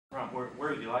Where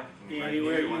would you like it?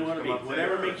 Anywhere you want to be,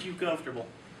 whatever makes you comfortable.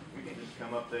 We can just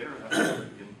come up there. And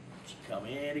Just come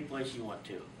any place you want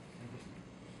to.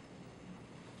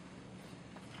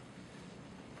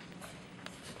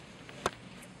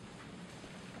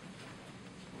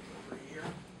 Over here.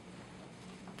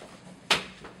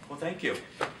 Well, thank you.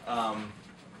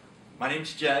 My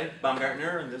name's Jay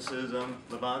Baumgartner, and this is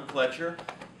LaVon Fletcher.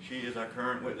 She is our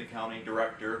current Whitley County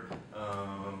Director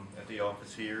at the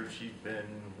office here. She's been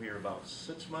here about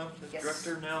 6 months as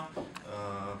Director now.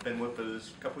 Been with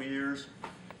us a couple years.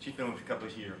 She's been with us a couple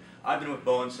of years. I've been with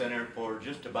Bowen Center for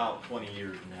just about 20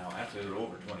 years now, actually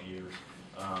over 20 years.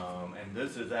 And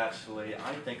this is actually,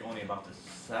 I think, only about the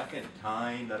second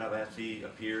time that I've actually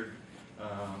appeared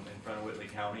in front of Whitley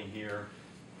County here.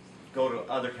 Go to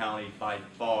other counties by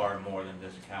far more than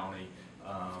this county.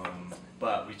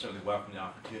 But we certainly welcome the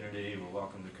opportunity. We're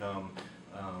welcome to come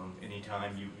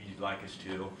anytime you'd like us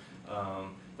to.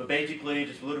 But basically,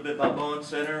 just a little bit about Bowen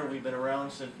Center. We've been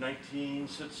around since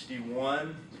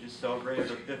 1961. We just celebrated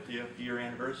our 50th year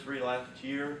anniversary last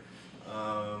year.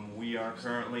 We are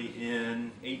currently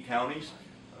in 8 counties,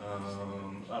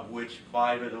 of which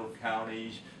 5 of those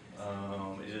counties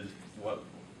is what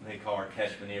they call our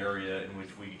catchment area, in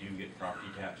which we do get property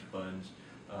tax funds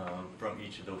from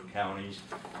each of those counties.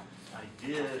 I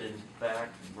did, in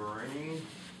fact, bring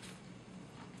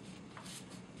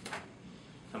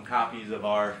some copies of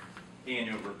our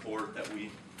annual report that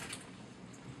we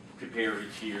prepare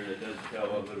each year that does tell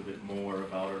a little bit more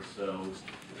about ourselves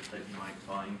that you might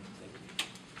find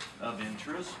of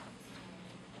interest.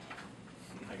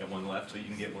 I got one left, so you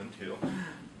can get one too.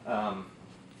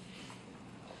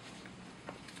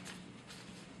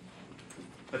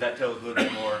 But that tells a little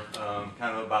bit more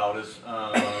kind of about us.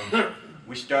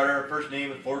 We started our first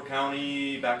name in Ford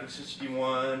County back in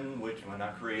 '61, which when I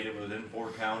created was in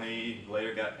Ford County.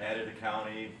 Later got added a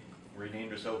county,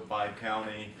 renamed ourselves 5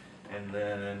 County, and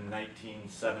then in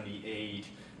 1978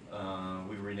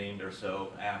 we renamed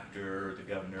ourselves after the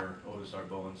governor. Otis R.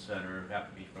 Bowen Center,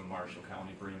 happened to be from Marshall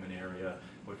County, Bremen area,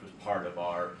 which was part of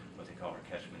our what they call our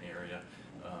catchment area,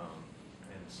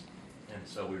 and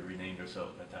so we renamed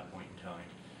ourselves at that point in time.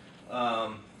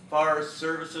 As far as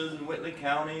services in Whitley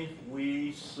County,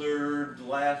 we served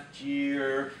last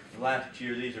year,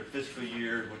 these are fiscal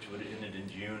years, which would have ended in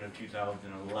June of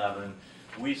 2011,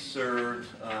 we served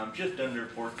just under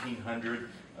 1,400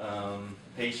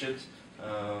 patients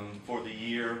for the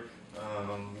year,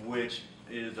 which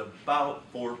is about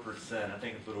 4%, I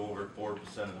think it's a little over 4%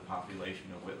 of the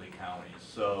population of Whitley County.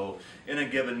 So in a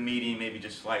given meeting, maybe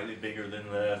just slightly bigger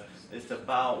than this, it's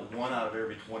about 1 out of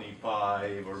every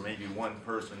 25, or maybe 1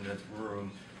 person in this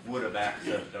room would have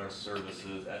accessed our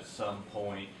services at some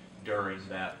point during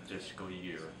that fiscal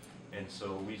year. And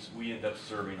so we end up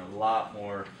serving a lot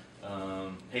more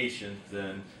patients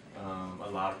than a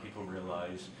lot of people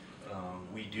realize.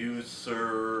 We do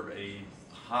serve a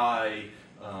high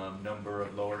number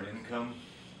of lower income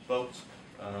folks.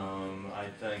 I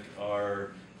think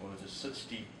our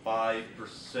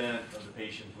 65% of the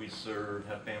patients we serve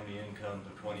have family incomes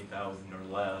of $20,000 or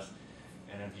less,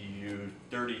 and if you use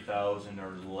 $30,000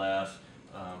 or less,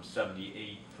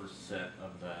 78%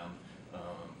 of them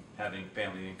having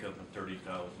family income of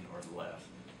 $30,000 or less.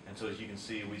 And so as you can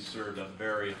see, we serve a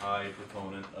very high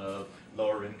proponent of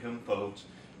lower income folks.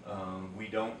 We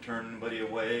don't turn anybody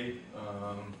away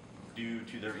due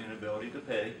to their inability to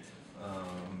pay.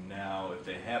 Now, if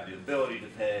they have the ability to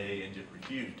pay and just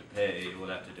refuse to pay, well,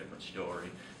 that's a different story.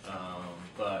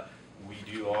 But we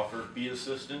do offer fee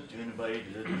assistance to anybody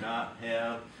that does not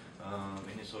have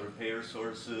any sort of payer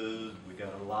sources. We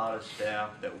got a lot of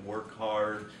staff that work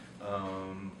hard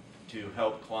to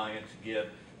help clients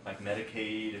get like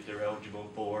Medicaid, if they're eligible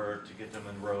for it, to get them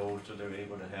enrolled so they're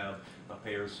able to have a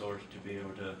payer source to be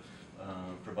able to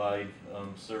provide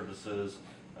services.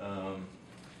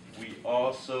 We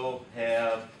also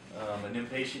have an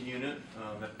inpatient unit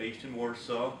that's based in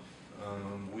Warsaw.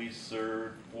 We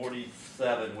serve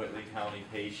 47 Whitley County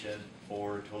patients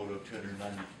for a total of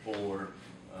 294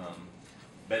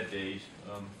 bed days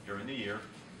during the year.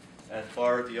 As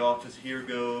far as the office here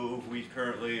goes, we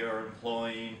currently are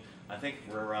employing, I think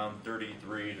we're around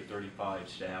 33 to 35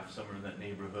 staff, somewhere in that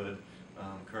neighborhood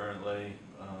currently,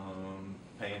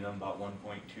 paying them about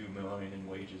 $1.2 million in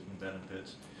wages and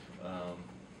benefits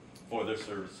for their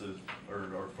services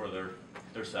or for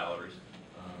their salaries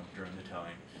during the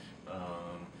time.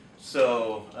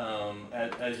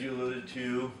 As you alluded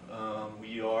to,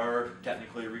 we are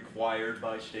technically required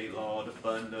by state law to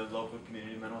fund the local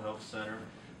community mental health center.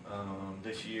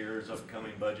 This year's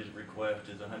upcoming budget request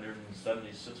is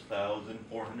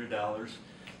 $176,400.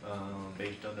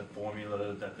 based on the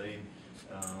formula that they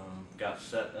got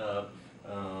set up.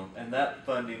 And that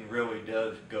funding really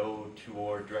does go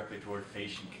directly toward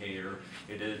patient care.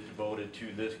 It is devoted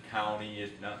to this county.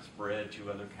 It's not spread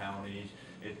to other counties.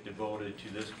 It's devoted to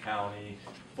this county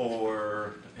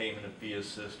for the payment of fee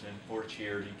assistance, for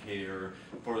charity care,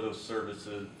 for those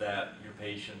services that your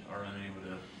patient are unable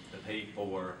to pay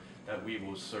for, that we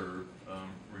will serve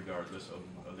regardless of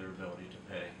their ability to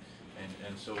pay.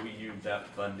 And so we use that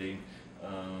funding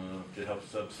to help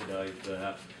subsidize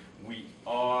that. We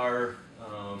are,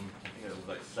 I think it was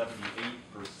like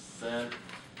 78%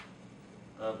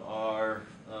 of our,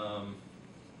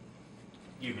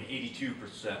 even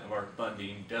 82% of our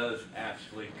funding does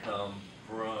actually come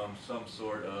from some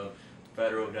sort of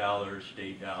federal dollars,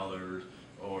 state dollars,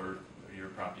 or your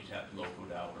property tax local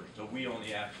dollars. So we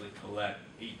only actually collect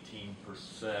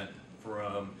 18%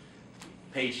 from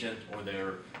patients or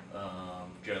their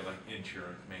like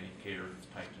insurance, managed care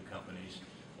types of companies.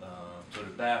 So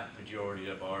the vast majority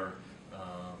of our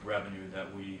revenue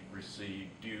that we receive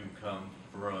do come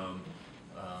from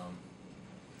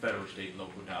federal, state,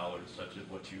 local dollars, such as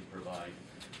what you provide.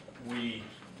 We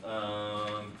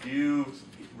do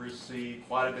receive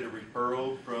quite a bit of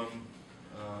referral from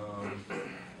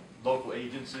local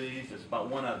agencies. It's about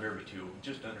 1 out of every 2,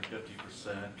 just under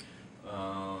 50%.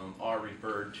 Are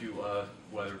referred to us,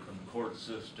 whether from the court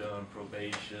system,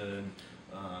 probation,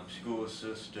 school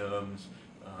systems.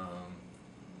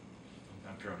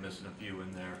 I'm sure I'm missing a few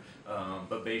in there,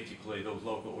 but basically those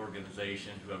local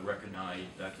organizations who have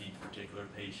recognized that these particular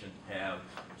patients have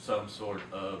some sort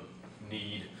of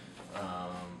need,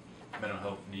 mental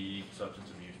health need, substance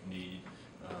abuse need,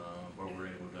 where we're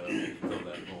able to fill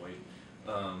that void.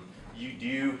 You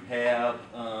do have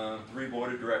 3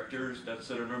 board of directors that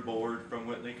sit on our board from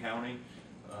Whitley County.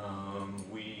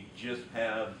 We just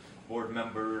have board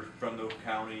members from the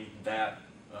county that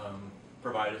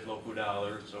provide us local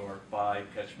dollars, so our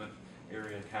 5 catchment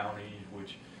area counties,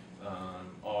 which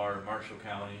are Marshall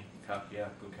County,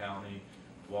 Copiaco County,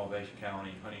 Wabash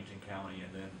County, Huntington County,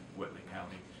 and then Whitley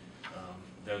County.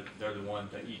 They're the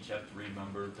ones that each have 3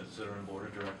 members that sit on the board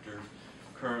of directors.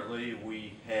 Currently,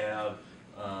 we have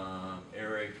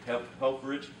Eric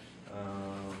Helfrich.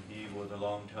 He was a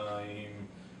long time,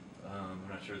 I'm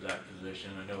not sure exact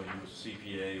position, I know he was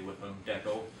CPA with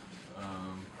DECO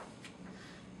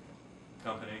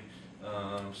company.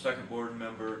 Second board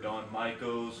member, Dawn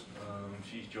Michaels.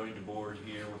 She's joined the board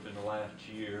here within the last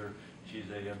year. She's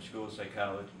a school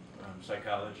psychologist,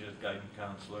 guidance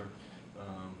counselor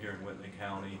here in Whitley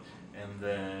County. And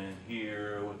then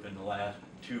here within the last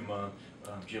 2 months,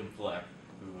 Jim Fleck,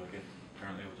 who I guess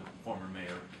apparently was a former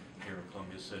mayor here in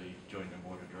Columbia City, joined the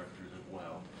board of directors as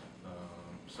well.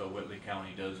 So Whitley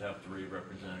County does have 3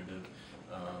 representatives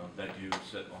that do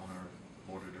sit on our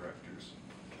board of directors.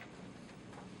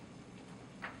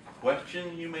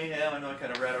 Question you may have? I know I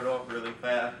kind of rattled off really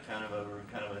fast, kind of a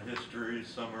history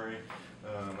summary.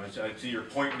 I see you're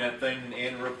pointing at things in the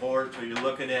annual report, so you're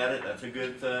looking at it. That's a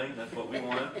good thing. That's what we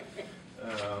want.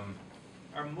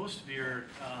 Are most of your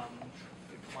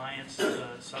clients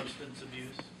substance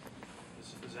abuse?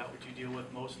 Is that what you deal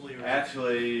with mostly? Or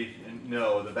Actually,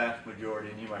 no. The vast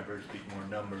majority, and you might better speak more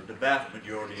numbers, the vast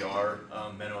majority are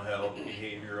mental health,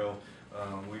 behavioral.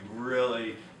 We've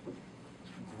really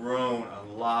grown a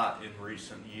lot in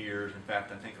recent years. In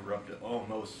fact, I think we're up to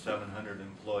almost 700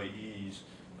 employees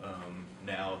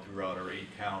now throughout our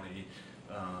 8 counties.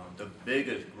 The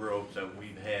biggest growth that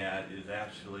we've had is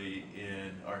actually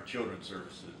in our children's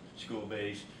services,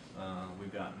 school-based.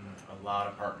 We've gotten a lot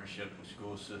of partnership with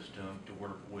school system to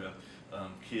work with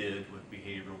kids with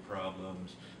behavioral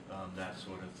problems, that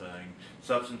sort of thing.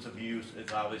 Substance abuse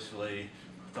is obviously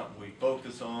something we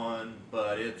focus on,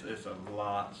 but it's a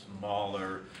lot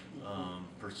smaller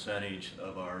percentage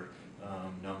of our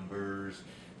numbers.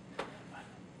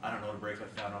 I don't know to break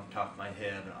it down off the top of my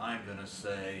head, but I'm going to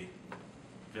say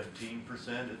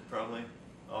 15% is probably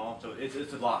all. So it's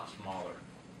a lot smaller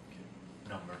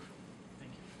number.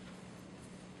 Thank you.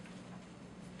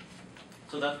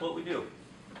 So that's what we do.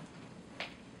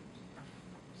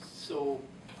 So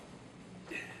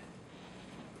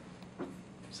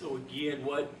again,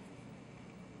 what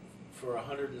for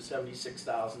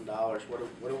 $176,000?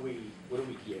 What do we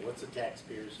get? What's the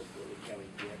taxpayers of Whitley County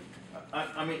get?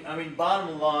 I mean,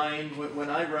 bottom line, when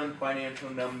I run financial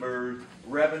numbers,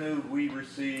 revenue we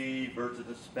receive versus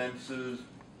expenses,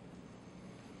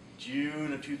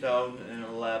 June of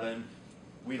 2011,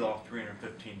 we lost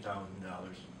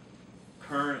 $315,000.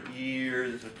 Current year,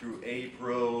 this is through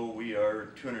April, we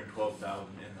are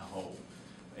 $212,000 in the hole.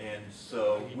 And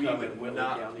so You we talking would Whitley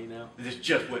not. County now? This is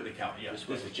just Whitley County, yes, Just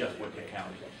this is Whitley just County, Whitley okay,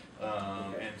 County.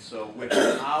 okay. And so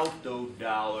without those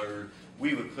dollars,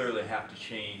 we would clearly have to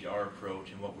change our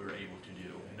approach and what we were able to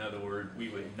do. In other words, we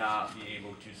would not be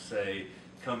able to say,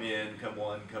 come in, come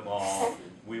one, come all,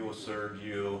 we will serve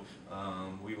you,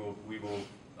 we will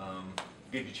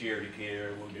give you charity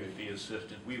care, we'll do fee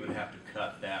assistance. We would have to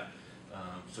cut that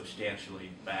substantially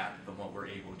back from what we're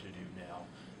able to do now.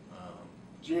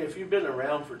 Jay, if you've been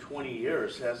around for 20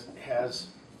 years, has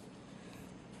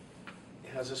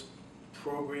this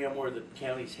program where the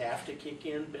counties have to kick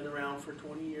in been around for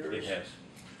 20 years? It has.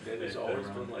 It has It's always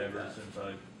around been like ever that. since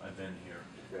I've been here.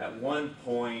 Okay. At one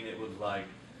point, it was like,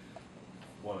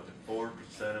 what was it,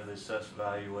 4% of the assessed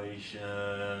valuation,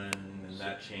 and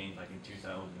that changed like in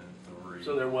 2003.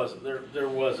 So there was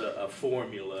a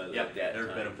formula at Yep, that time.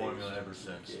 there's been a formula ever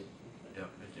since. Okay. Yep,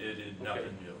 it is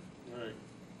nothing new. All right.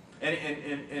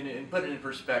 And put it in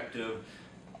perspective,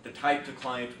 the types of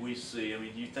clients we see, I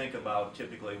mean, you think about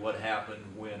typically what happened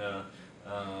when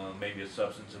maybe a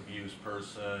substance abuse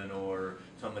person or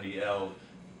somebody else,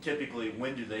 typically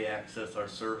when do they access our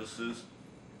services?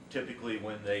 Typically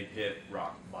when they hit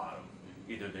rock bottom.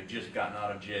 Either they've just gotten out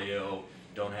of jail,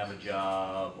 don't have a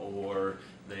job, or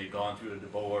they've gone through a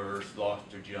divorce,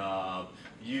 lost their job.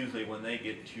 Usually when they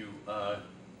get to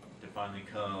finally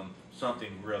come,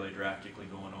 something really drastically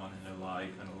going on in their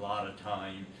life, and a lot of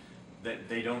time that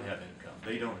they don't have income,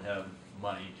 they don't have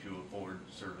money to afford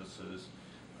services,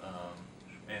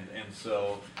 and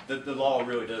so the law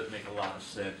really does make a lot of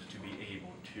sense to be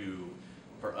able to,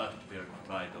 for us to be able to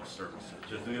provide those services,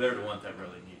 because they're the ones that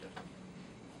really need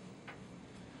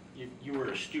it. You were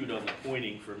astute on the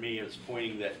pointing. For me, it's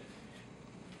pointing that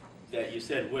you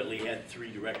said Whitley had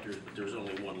 3 directors, but there's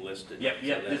only one listed. Yep,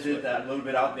 So this is that, a little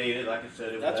bit outdated, like I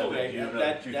said, it was That's as of okay. June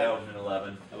That- of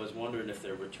 2011. I was wondering if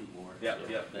there were 2 more. Yep, so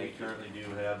yep, we thank you. currently do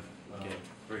have Okay.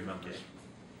 3 members.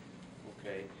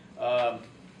 Okay. So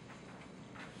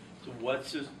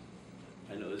what's this,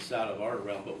 I know this is out of our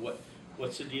realm, but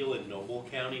what's the deal in Noble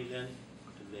County then?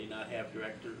 Do they not have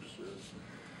directors?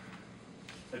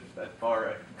 As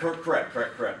far, correct.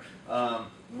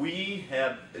 We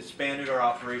have expanded our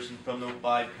operation from those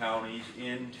 5 counties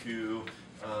into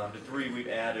the 3 we've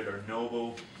added are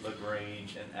Noble,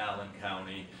 LaGrange, and Allen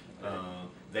County.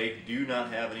 They do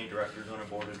not have any directors on our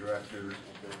board of directors,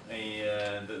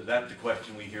 and that's the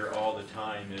question we hear all the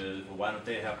time is, well, why don't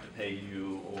they have to pay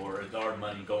you, or is our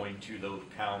money going to those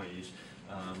counties?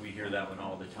 We hear that one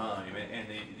all the time, and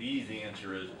the easy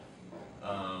answer is,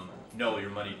 no, your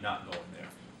money's not going there.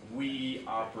 We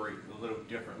operate a little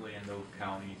differently in those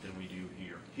counties than we do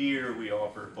here. Here, we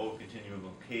offer full continuum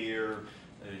of care,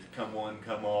 it's come one,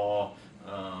 come all.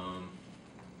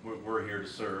 We're here to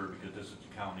serve because this is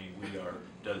the county we are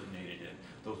designated in.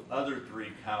 Those other 3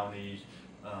 counties,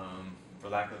 for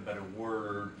lack of a better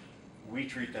word, we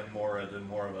treat them more as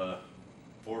more of a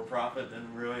for-profit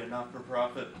than really a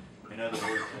not-for-profit. In other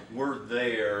words, we're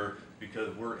there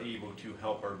because we're able to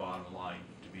help our bottom line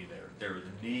to be there. There was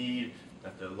a need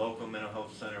that the local mental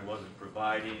health center wasn't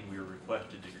providing. We were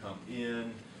requested to come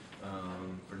in.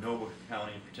 For Noble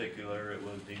County in particular, it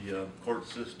was the court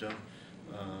system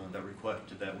that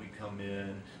requested that we come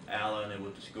in. Allen, it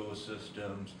was the school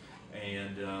systems.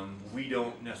 And we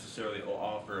don't necessarily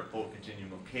offer a full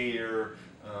continuum of care.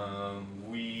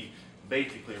 We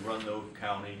basically run those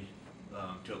counties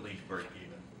to at least break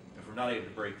even. If we're not able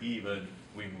to break even,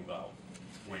 we move out.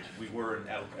 We were in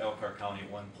Elkhart County at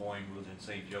one point, we was in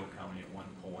St. Joe County at one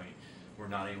point. We're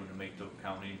not able to make those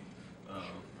counties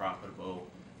profitable.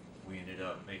 We ended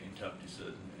up making tough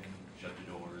decisions and shut the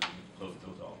doors and close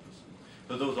those offices.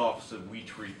 So those offices we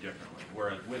treat differently,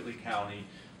 whereas Whitley County,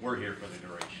 we're here for the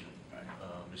duration.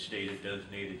 The state has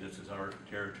designated this as our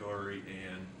territory,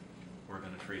 and we're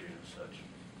going to treat it as such.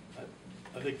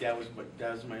 I think that was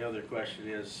my other question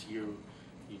is you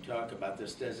talk about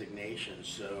this designation,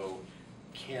 so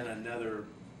can another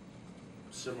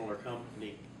similar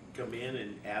company come in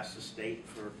and ask the state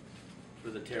for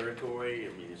the territory?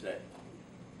 I mean, is that?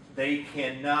 They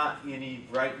cannot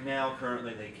right now,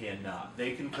 currently they cannot.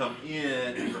 They can come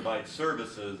in and provide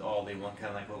services all they want, kind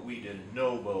of like what we did in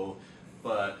Novo,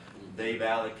 but they've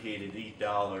allocated these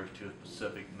dollars to a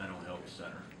specific mental health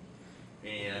center.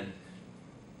 And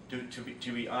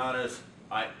to be honest,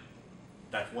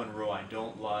 that's one rule I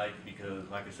don't like, because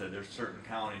like I said, there's certain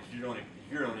counties, if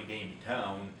you're only game in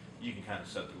town, you can kind of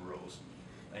set the rules.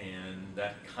 And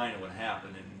that's kind of what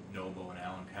happened in Novo and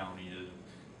Allen County is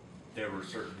there were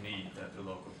certain needs that the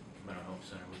local mental health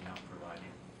center was not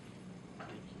providing.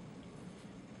 Thank you.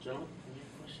 Joe, any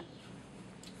questions?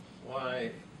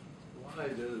 Why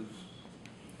does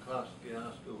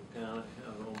Kosciuszko County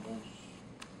has almost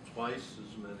twice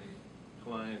as many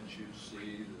clients you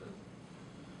see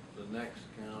the next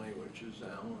county, which is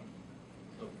Allen,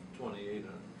 of 2,800.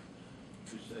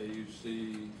 You say you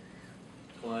see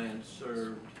clients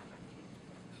served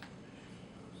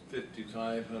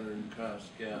 5,500 in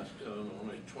Kosciuszko and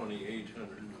only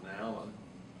 2,800 in Allen,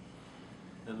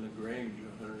 and LaGrange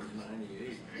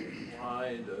 198.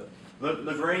 Why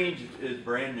LaGrange is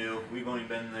brand new. We've only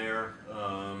been there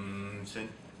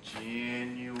since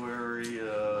January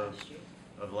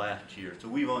of last year. So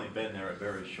we've only been there a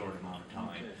very short amount of time.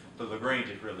 Okay. So LaGrange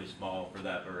is really small for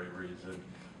that very reason.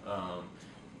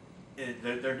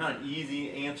 There's not an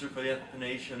easy answer for the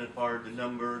explanation as far as the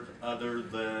numbers, other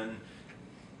than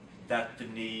that's the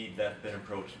need that's been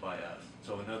approached by us.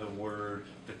 So in other words,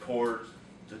 the courts,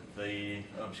 the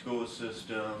school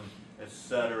system,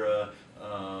 etc.,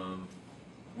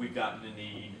 we've gotten the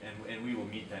need, and we will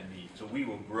meet that need. So we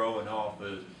will grow an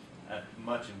office as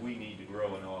much as we need to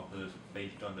grow an office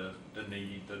based on the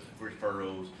need, the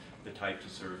referrals, the types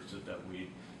of services that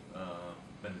we've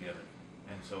been given.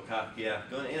 And so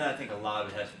Kosciuszko, and I think a lot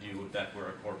of it has to do with that's where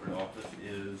our corporate office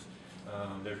is.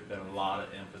 There's been a lot of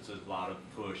emphasis, a lot of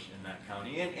push in that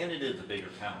county, and it is a bigger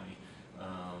county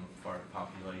as far as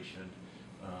population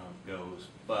goes.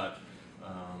 But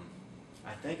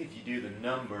I think if you do the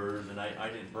numbers, and I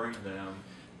didn't bring them,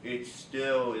 it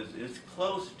still is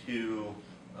close to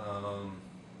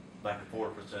like a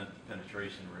 4%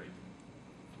 penetration rate.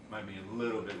 Might be a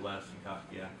little bit less than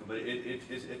Kosciuszko, but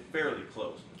it's fairly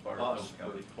close as far as cost those per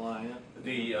counties. client?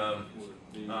 The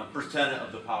would be- percent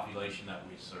of the population that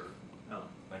we serve. Oh,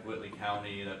 Like Whitley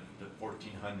County, the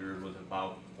 1,400 was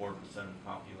about 4% of the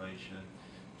population.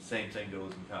 Same thing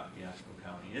goes in Kosciuszko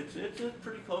County. It's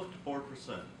pretty close to 4%.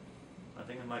 I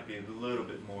think it might be a little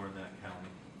bit more in that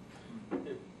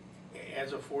county.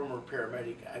 As a former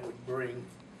paramedic, I would bring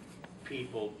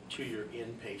people to your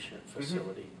inpatient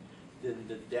facility. Then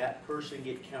did that person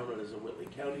get counted as a Whitley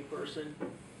County person?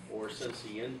 Or since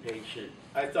the inpatient,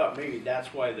 I thought maybe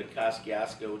that's why the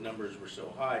Kosciuszko numbers were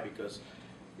so high, because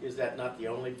is that not the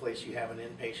only place you have an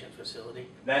inpatient facility?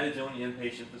 That is the only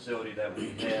inpatient facility that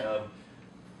we have.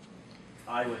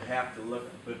 I would have to look,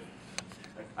 but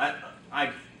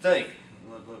I think,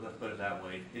 let's put it that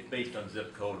way, it's based on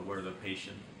zip code of where the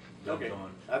patient goes Okay.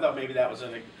 on. I thought maybe that was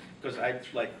in it, because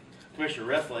like Commissioner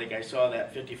Rethlake, I saw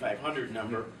that 5,500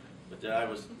 number, but then I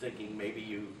was thinking maybe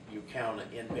you count an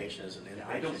inpatient as an inpatient.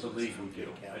 I don't believe we do.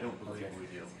 Okay. I don't believe Okay. we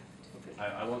do. Okay.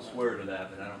 I won't swear to that,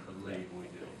 but I don't believe we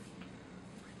do.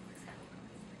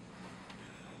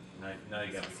 Now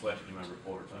you got me questioning my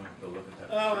report, so I'm gonna have to look at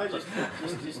that. Oh,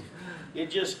 it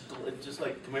just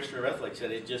like Commissioner Rethlake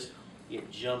said,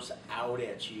 it jumps out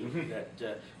at you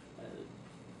that,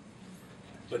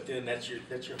 but then that's your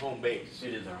home base.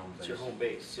 It is our home base. It's your home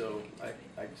base, so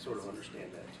I sort of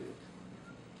understand that too.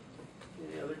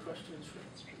 Any other questions for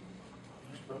Mr.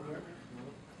 Baumgartner? no,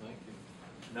 thank you.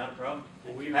 Not a problem.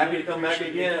 Well, we Happy really to come back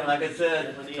appreciate you again. Like I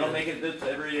said, coming don't in. make it this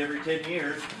every 10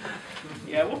 years.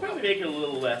 Yeah, we'll probably make it a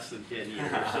little less than 10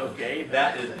 years, okay?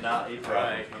 That is not a problem.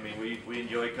 Right. I mean, we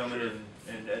enjoy coming Sure.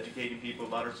 and educating people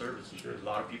about our services. Sure. A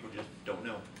lot of people just don't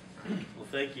know. Well,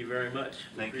 thank you very much.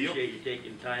 Thank you. Appreciate you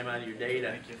taking time out of your day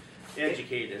to Thank you.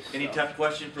 educate us. Any so. tough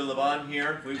question for Levon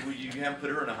here? You haven't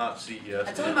put her in a hot seat yet.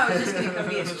 I told him I was just gonna come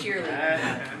be his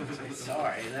cheerleader.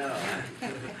 Sorry, no.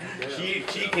 She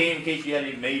came in case you had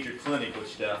any major clinical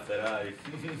stuff that I.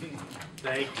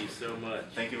 Thank you so much.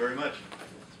 Thank you very much.